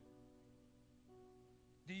prospers you?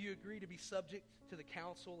 Do you agree to be subject to the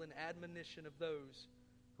counsel and admonition of those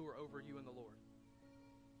who are over you in the Lord?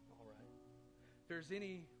 All right. If there's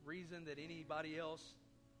any reason that anybody else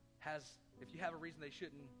if you have a reason they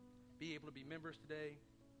shouldn't be able to be members today,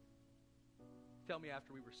 tell me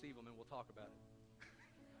after we receive them and we'll talk about it.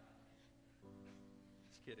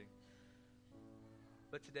 Just kidding.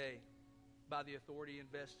 But today, by the authority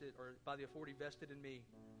vested in me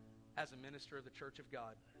as a minister of the Church of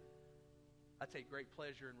God, I take great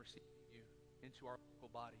pleasure in receiving you into our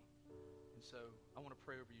local body. And so I want to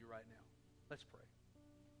pray over you right now. Let's pray.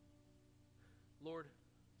 Lord,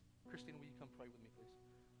 Christina, will you come pray with me, please?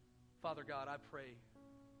 Father God, I pray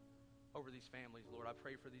over these families, Lord. I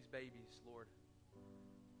pray for these babies, Lord.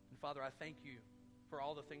 And Father, I thank you for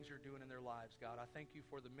all the things you're doing in their lives, God. I thank you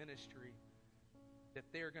for the ministry that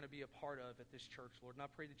they're going to be a part of at this church, Lord. And I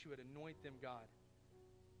pray that you would anoint them, God.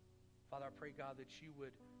 Father, I pray, God, that you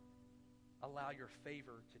would allow your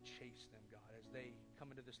favor to chase them, God, as they come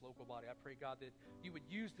into this local body. I pray, God, that you would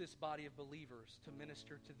use this body of believers to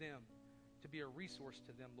minister to them, to be a resource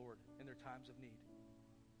to them, Lord, in their times of need.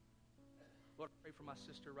 Lord, I pray for my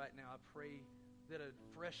sister right now. I pray that a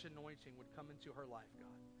fresh anointing would come into her life,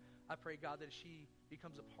 God. I pray, God, that she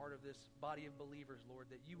becomes a part of this body of believers, Lord,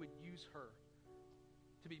 that you would use her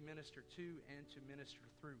to be ministered to and to minister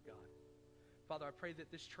through, God. Father, I pray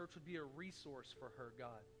that this church would be a resource for her,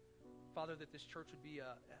 God. Father, that this church would be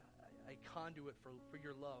a conduit for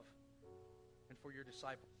your love and for your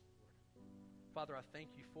disciples, Lord. Father, I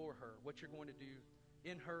thank you for her, what you're going to do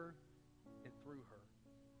in her and through her.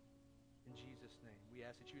 In Jesus' name, we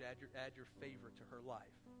ask that you'd add your favor to her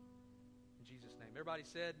life. In Jesus' name. Everybody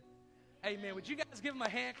said, amen. Would you guys give them a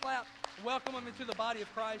hand clap? Welcome them into the body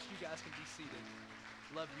of Christ. You guys can be seated.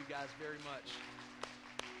 Love you guys very much.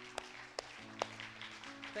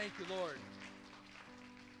 Thank you, Lord.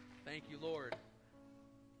 Thank you, Lord.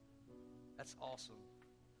 That's awesome.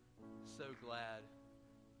 So glad.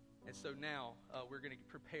 And so now we're going to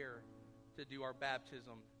prepare to do our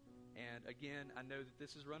baptism. And again, I know that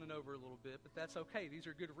this is running over a little bit, but that's okay. These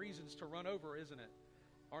are good reasons to run over, isn't it?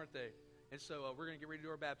 Aren't they? And so we're going to get ready to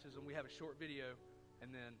do our baptism. We have a short video,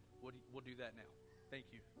 and then we'll do that now. Thank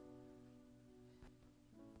you.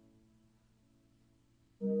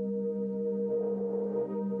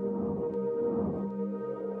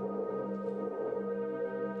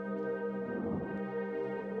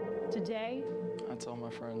 Today, I tell my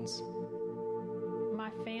friends, my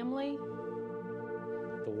family,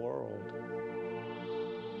 the world,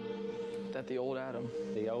 that the old Adam,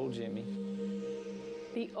 the old Jimmy,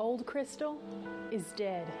 the old Crystal is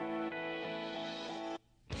dead.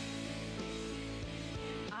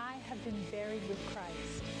 I have been buried with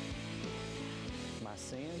Christ. my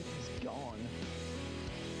sin is gone,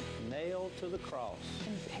 nailed to the cross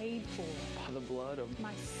And paid for by the blood of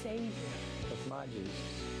my Savior. of my Jesus.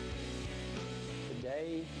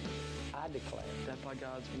 Today, I declare that by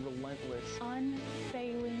God's relentless,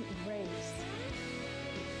 Unfailing grace.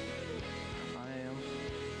 I am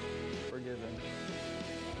forgiven.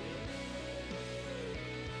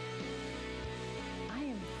 I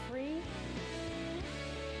am free.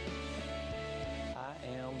 I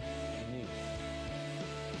am new.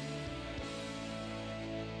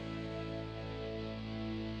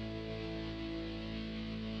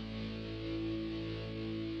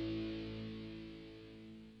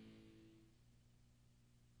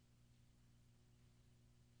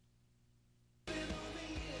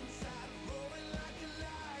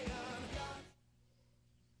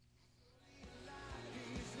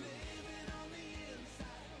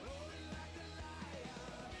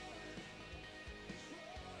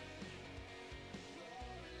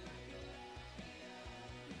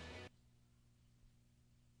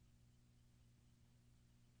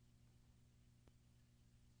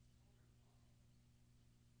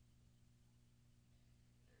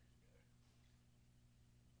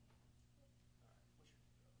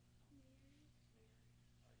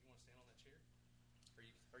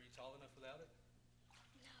 Are you tall enough without it?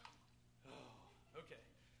 No. Oh, okay.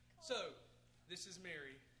 So, this is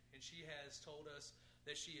Mary, and she has told us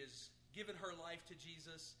that she has given her life to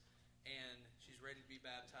Jesus, and she's ready to be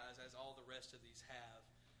baptized, as all the rest of these have.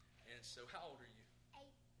 And so, how old are you?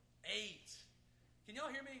 8. Can y'all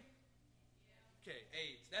hear me? Yeah. Okay,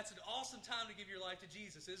 8. That's an awesome time to give your life to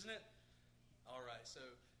Jesus, isn't it? All right, so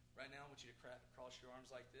right now I want you to cross your arms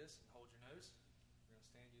like this and hold your nose. We're going to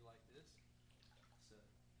stand you like this. So,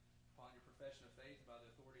 upon your profession of faith, by the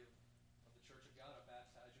authority of the Church of God, I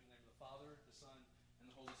baptize you in the name of the Father, the Son, and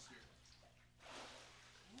the Holy Spirit.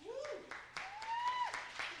 Woo!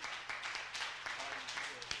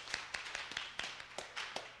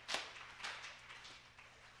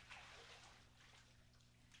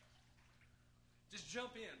 Just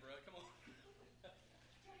jump in, bro. Come on.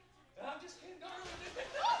 I'm just kidding.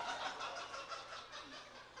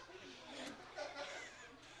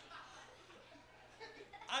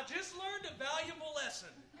 I just learned a valuable lesson.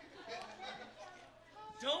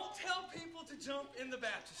 Don't tell people to jump in the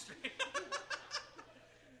baptistry.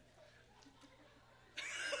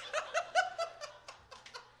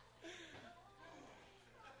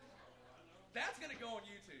 on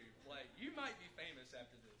YouTube. Like, you might be famous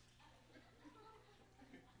after this.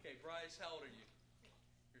 Okay, Bryce, how old are you?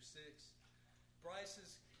 You're 6.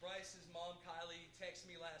 Bryce's mom, Kylie, texted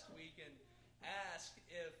me last week and asked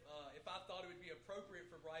if I thought it would be appropriate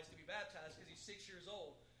for Bryce to be baptized because he's 6 years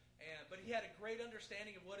old. But he had a great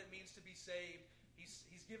understanding of what it means to be saved.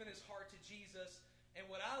 He's given his heart to Jesus. And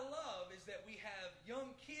what I love is that we have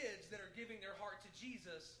young kids that are giving their heart to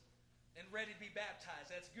Jesus and ready to be baptized.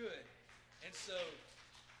 That's good. And so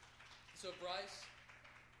Bryce,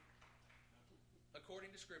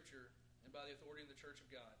 according to Scripture and by the authority of the Church of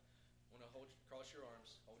God, I want to cross your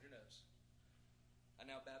arms, hold your nose. I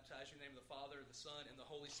now baptize you in the name of the Father, the Son, and the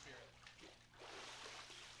Holy Spirit.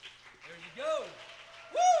 There you go.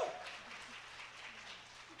 Woo!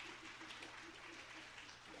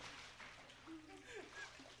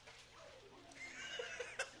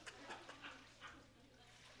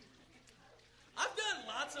 I've done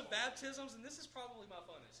lots of baptisms, and this is probably my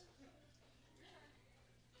funnest.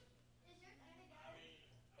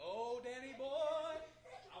 Oh, Danny boy.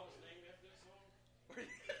 I was named after that song.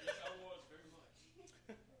 Yes, I was very much.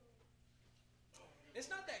 It's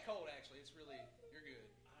not that cold, actually. It's really, you're good.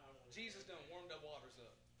 Jesus done warmed up waters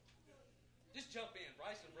up. Just jump in.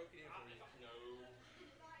 Bryson broke it in for you. No.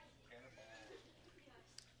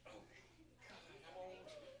 Oh, God, come on.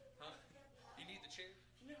 Huh? You need the chair?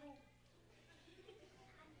 No.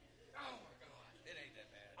 Oh, my God. It ain't that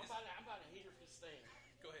bad. I'm about to hear for the stand.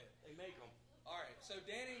 Go ahead. They make them. All right. So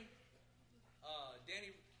Danny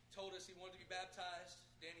told us he wanted to be baptized.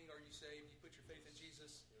 Danny, are you saved? You put your faith in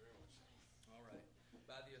Jesus? All right.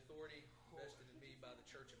 By the authority vested in me by the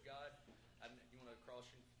Church of God. You want to cross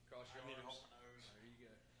your I need to arms? hold my nose. There you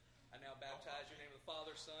go. I now baptize you in the name of the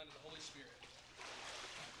Father, Son, and the Holy Spirit.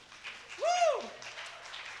 Woo!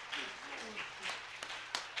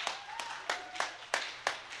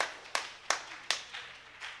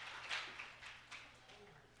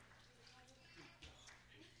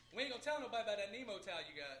 We ain't gonna tell nobody about that Nemo towel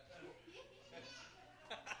you got.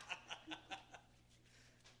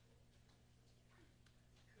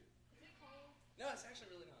 No, it's actually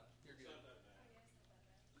really not. You're good.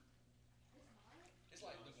 It's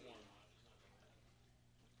like lukewarm.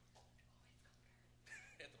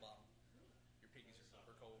 At the bottom. Your piggies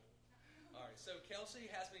are cold. All right, so Kelsey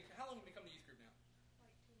has been, how long have you been coming to youth group now?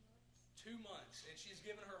 Like 2 months. 2 months. And she's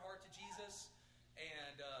given her heart to Jesus.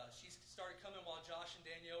 And she's started coming while Josh and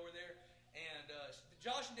Danielle were there. And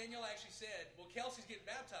Josh and Danielle actually said, well, Kelsey's getting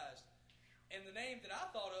baptized. And the name that I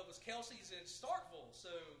thought of was Kelsey's in Starkville. So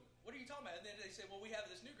what are you talking about? And then they said, well, we have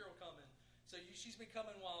this new girl coming. So she's been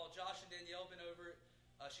coming while Josh and Danielle have been over it.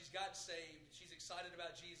 She's gotten saved. She's excited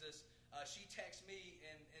about Jesus. She texted me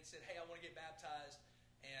and said, hey, I want to get baptized.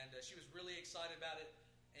 And she was really excited about it.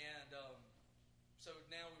 And so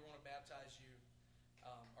now we want to baptize you.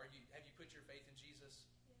 Have you put your faith in Jesus?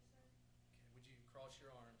 Yes, sir. Okay, would you cross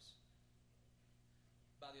your arms?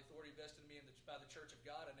 By the authority vested in me by the Church of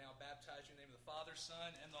God, I now baptize you in the name of the Father,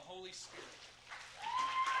 Son, and the Holy Spirit.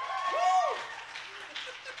 Woo!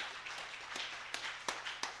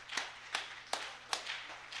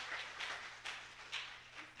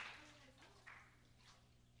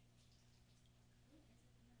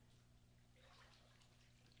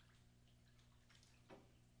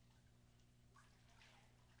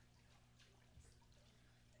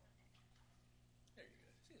 There you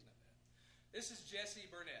go. See, it's not bad. This is Jessie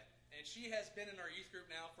Burnett, and she has been in our youth group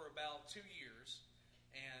now for about 2 years.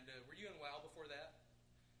 And were you in WOW before that?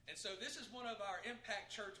 And so this is one of our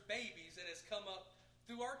Impact Church babies that has come up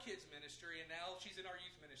through our kids ministry, and now she's in our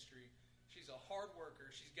youth ministry. She's a hard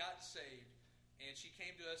worker. She's gotten saved. And she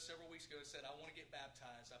came to us several weeks ago and said, I want to get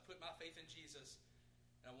baptized. I put my faith in Jesus,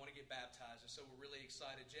 and I want to get baptized. And so we're really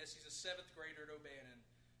excited. Jessie's a 7th grader at O'Bannon,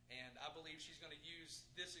 and I believe she's going to use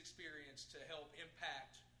this experience to help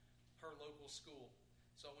impact her local school.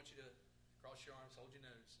 So I want you to cross your arms, hold your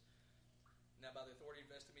nose. Now, by the authority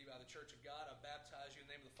vested in me by the Church of God, I baptize you in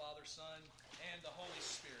the name of the Father, Son, and the Holy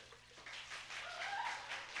Spirit.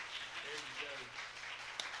 There you go.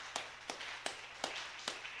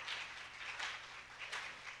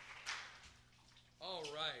 All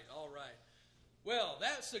right. Well,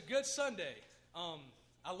 that's a good Sunday.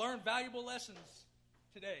 I learned valuable lessons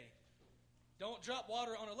today. Don't drop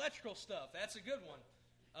water on electrical stuff. That's a good one.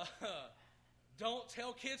 Don't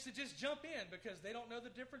tell kids to just jump in because they don't know the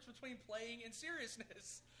difference between playing and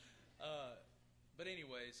seriousness. But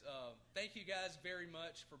anyways, thank you guys very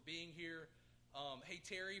much for being here. Hey,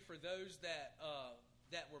 Terry, for those that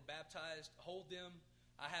were baptized, hold them.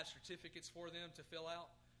 I have certificates for them to fill out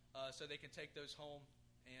so they can take those home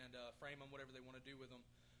and frame them, whatever they want to do with them.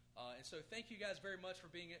 And so thank you guys very much for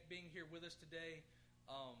being here with us today.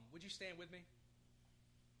 Would you stand with me?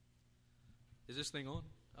 Is this thing on?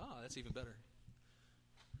 Ah, that's even better.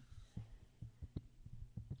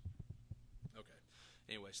 Okay.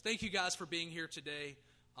 Anyways, thank you guys for being here today.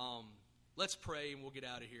 Let's pray and we'll get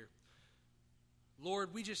out of here.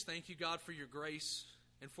 Lord, we just thank you, God, for your grace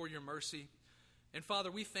and for your mercy. And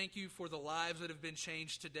Father, we thank you for the lives that have been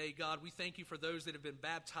changed today, God. We thank you for those that have been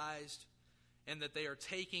baptized and that they are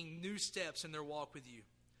taking new steps in their walk with you.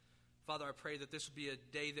 Father, I pray that this would be a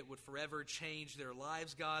day that would forever change their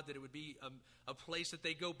lives, God, that it would be a place that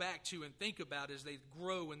they go back to and think about as they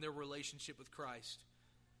grow in their relationship with Christ.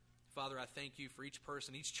 Father, I thank you for each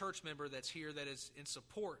person, each church member that's here that is in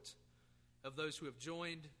support of those who have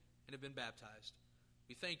joined and have been baptized.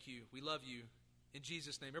 We thank you. We love you. In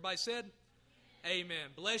Jesus' name. Everybody said? Amen.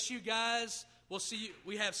 Bless you guys. We'll see you.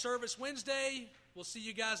 We have service Wednesday. We'll see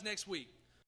you guys next week.